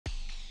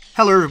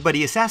Hello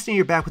everybody,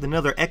 Assassinator back with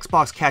another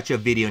Xbox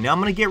catch-up video. Now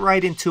I'm going to get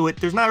right into it.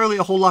 There's not really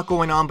a whole lot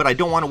going on, but I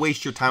don't want to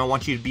waste your time. I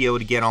want you to be able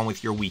to get on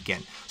with your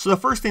weekend. So the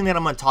first thing that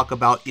I'm going to talk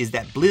about is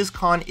that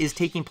Blizzcon is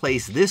taking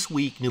place this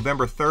week,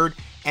 November 3rd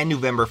and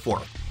November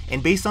 4th.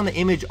 And based on the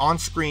image on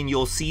screen,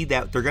 you'll see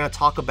that they're going to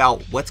talk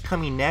about what's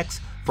coming next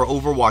for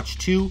Overwatch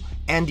 2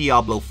 and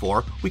Diablo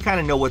 4. We kind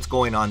of know what's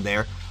going on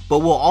there. But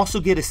we'll also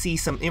get to see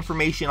some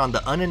information on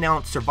the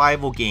unannounced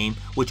survival game,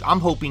 which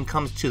I'm hoping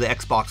comes to the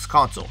Xbox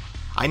console.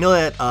 I know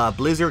that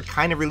Blizzard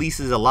kind of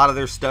releases a lot of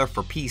their stuff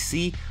for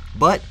PC,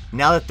 but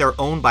now that they're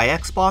owned by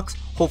Xbox,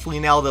 hopefully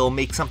now they'll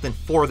make something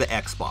for the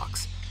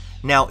Xbox.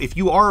 Now, if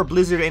you are a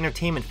Blizzard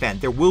Entertainment fan,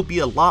 there will be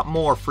a lot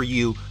more for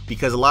you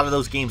because a lot of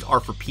those games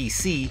are for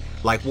PC,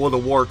 like World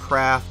of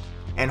Warcraft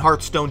and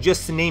Hearthstone,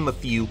 just to name a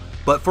few.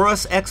 But for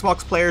us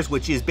Xbox players,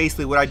 which is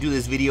basically what I do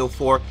this video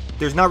for,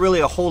 there's not really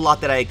a whole lot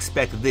that I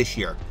expect this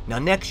year. Now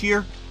next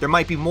year, there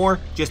might be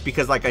more, just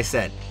because like I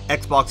said,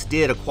 Xbox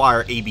did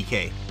acquire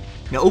ABK.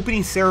 Now,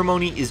 opening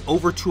ceremony is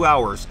over 2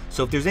 hours,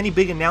 so if there's any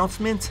big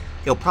announcements,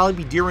 it'll probably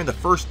be during the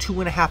first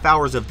 2.5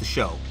 hours of the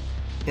show.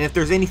 And if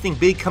there's anything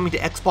big coming to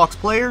Xbox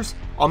players,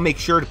 I'll make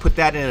sure to put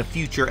that in a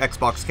future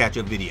Xbox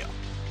catch-up video.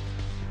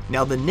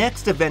 Now, the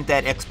next event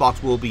that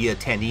Xbox will be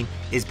attending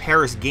is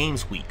Paris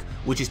Games Week,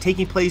 which is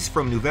taking place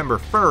from November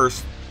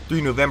 1st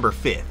through November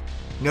 5th.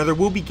 Now, there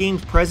will be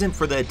games present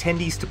for the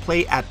attendees to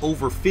play at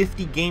over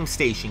 50 game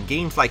stations.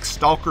 Games like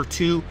Stalker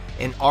 2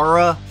 and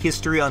Ara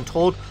History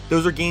Untold,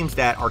 those are games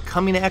that are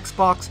coming to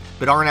Xbox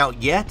but aren't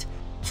out yet.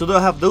 So they'll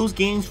have those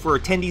games for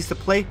attendees to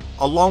play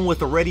along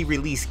with already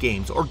released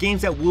games or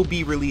games that will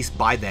be released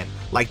by then,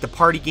 like the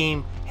party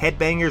game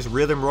Headbangers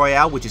Rhythm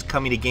Royale, which is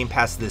coming to Game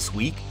Pass this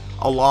week,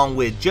 along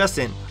with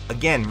Justin,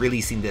 again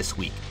releasing this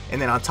week.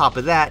 And then on top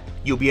of that,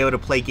 you'll be able to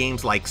play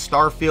games like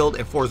Starfield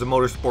and Forza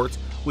Motorsport,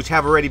 which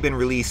have already been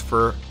released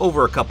for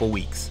over a couple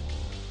weeks.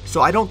 So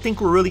I don't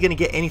think we're really going to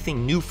get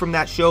anything new from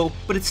that show,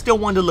 but it's still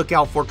one to look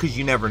out for because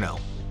you never know.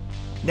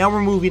 Now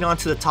we're moving on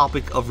to the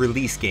topic of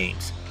release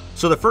games.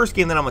 So the first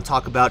game that I'm going to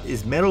talk about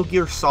is Metal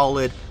Gear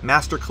Solid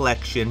Master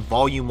Collection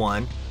Volume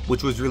 1,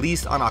 which was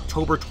released on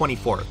October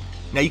 24th.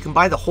 Now you can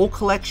buy the whole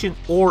collection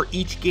or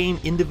each game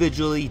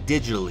individually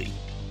digitally.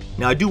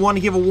 Now I do want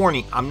to give a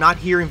warning, I'm not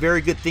hearing very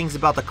good things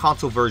about the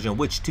console version,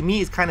 which to me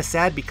is kind of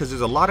sad because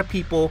there's a lot of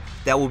people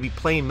that will be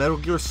playing Metal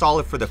Gear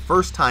Solid for the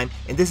first time,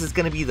 and this is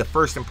going to be the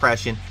first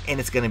impression and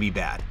it's going to be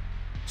bad.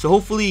 So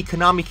hopefully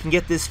Konami can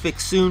get this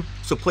fixed soon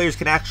so players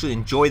can actually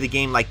enjoy the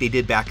game like they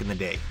did back in the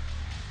day.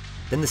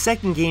 Then the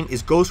second game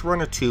is Ghost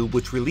Runner 2,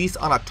 which released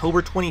on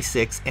October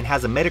 26th and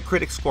has a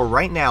Metacritic score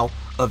right now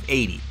of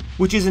 80.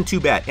 Which isn't too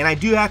bad, and I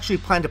do actually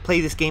plan to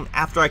play this game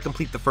after I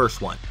complete the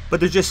first one. But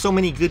there's just so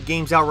many good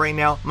games out right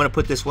now, I'm going to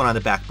put this one on the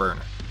back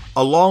burner.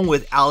 Along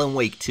with Alan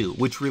Wake 2,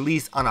 which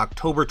released on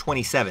October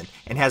 27th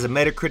and has a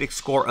Metacritic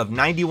score of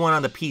 91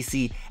 on the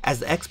PC, as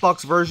the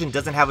Xbox version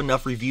doesn't have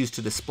enough reviews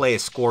to display a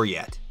score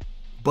yet.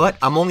 But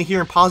I'm only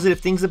hearing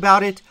positive things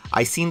about it.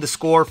 I've seen the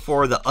score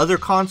for the other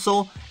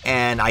console,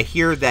 and I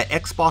hear that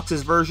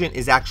Xbox's version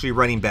is actually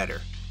running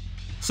better.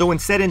 So when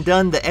said and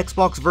done, the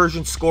Xbox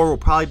version score will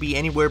probably be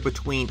anywhere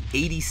between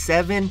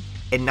 87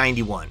 and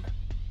 91.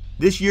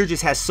 This year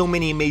just has so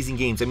many amazing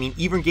games. I mean,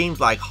 even games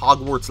like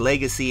Hogwarts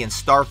Legacy and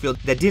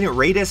Starfield that didn't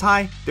rate as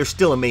high, they're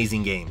still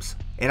amazing games.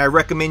 And I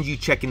recommend you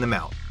checking them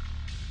out.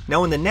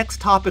 Now in the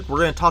next topic, we're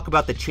going to talk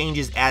about the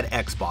changes at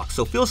Xbox.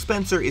 So Phil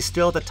Spencer is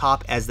still at the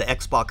top as the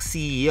Xbox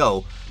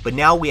CEO, but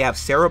now we have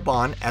Sarah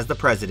Bond as the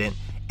president,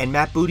 and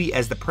Matt Booty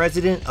as the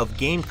president of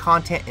game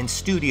content and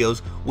studios,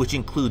 which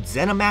includes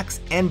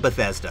ZeniMax and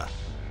Bethesda.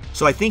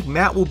 So I think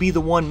Matt will be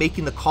the one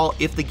making the call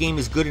if the game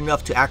is good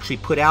enough to actually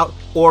put out,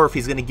 or if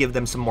he's going to give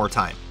them some more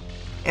time.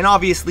 And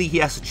obviously he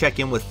has to check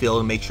in with Phil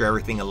and make sure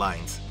everything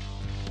aligns.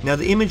 Now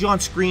the image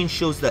on screen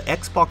shows the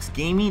Xbox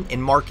gaming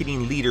and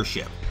marketing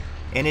leadership,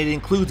 and it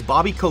includes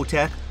Bobby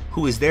Kotick,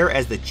 who is there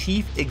as the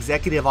Chief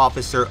Executive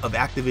Officer of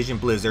Activision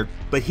Blizzard,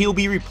 but he'll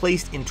be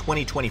replaced in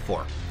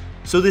 2024.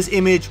 So this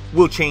image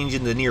will change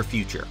in the near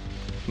future.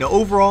 Now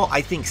overall,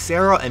 I think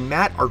Sarah and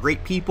Matt are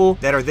great people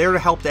that are there to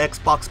help the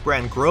Xbox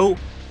brand grow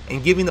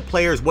and giving the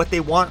players what they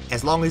want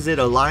as long as it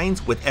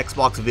aligns with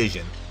Xbox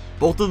vision.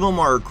 Both of them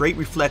are a great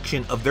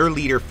reflection of their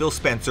leader Phil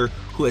Spencer,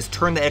 who has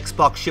turned the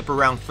Xbox ship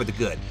around for the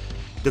good.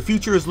 The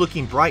future is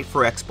looking bright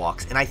for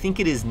Xbox, and I think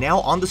it is now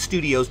on the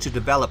studios to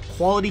develop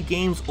quality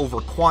games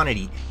over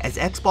quantity, as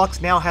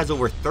Xbox now has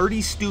over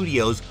 30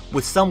 studios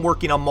with some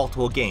working on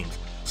multiple games.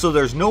 So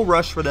there's no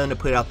rush for them to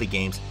put out the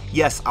games.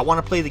 Yes, I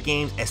want to play the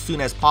games as soon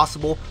as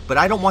possible, but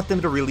I don't want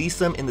them to release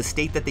them in the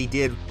state that they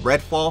did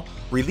Redfall,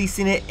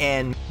 releasing it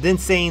and then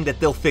saying that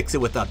they'll fix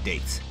it with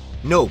updates.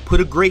 No, put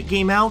a great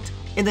game out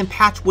and then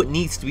patch what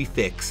needs to be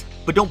fixed,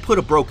 but don't put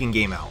a broken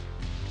game out.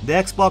 The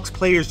Xbox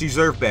players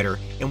deserve better,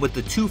 and with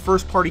the two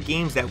first-party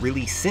games that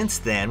released since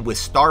then with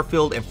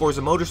Starfield and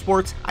Forza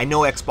Motorsports, I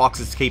know Xbox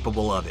is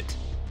capable of it.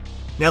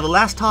 Now the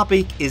last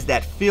topic is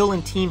that Phil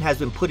and team has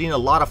been putting a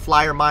lot of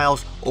flyer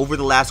miles over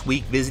the last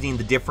week visiting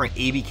the different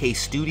ABK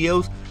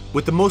studios,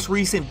 with the most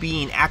recent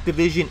being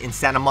Activision in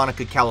Santa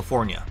Monica,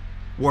 California.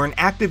 where an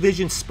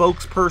Activision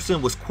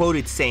spokesperson was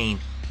quoted saying,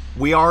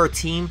 "We are a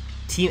team,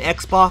 Team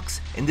Xbox,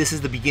 and this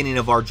is the beginning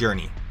of our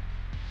journey."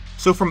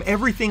 So from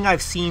everything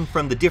I've seen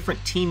from the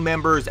different team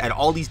members at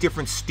all these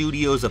different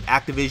studios of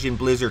Activision,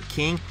 Blizzard,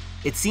 King,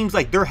 it seems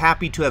like they're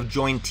happy to have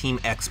joined Team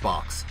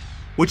Xbox,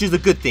 which is a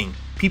good thing.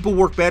 People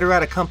work better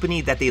at a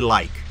company that they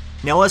like.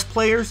 Now us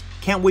players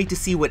can't wait to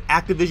see what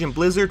Activision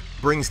Blizzard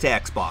brings to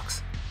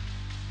Xbox.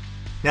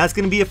 Now that's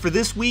going to be it for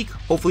this week.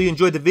 Hopefully you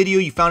enjoyed the video,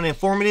 you found it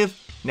informative.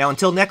 Now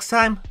until next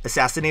time,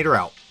 Assassinator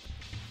out.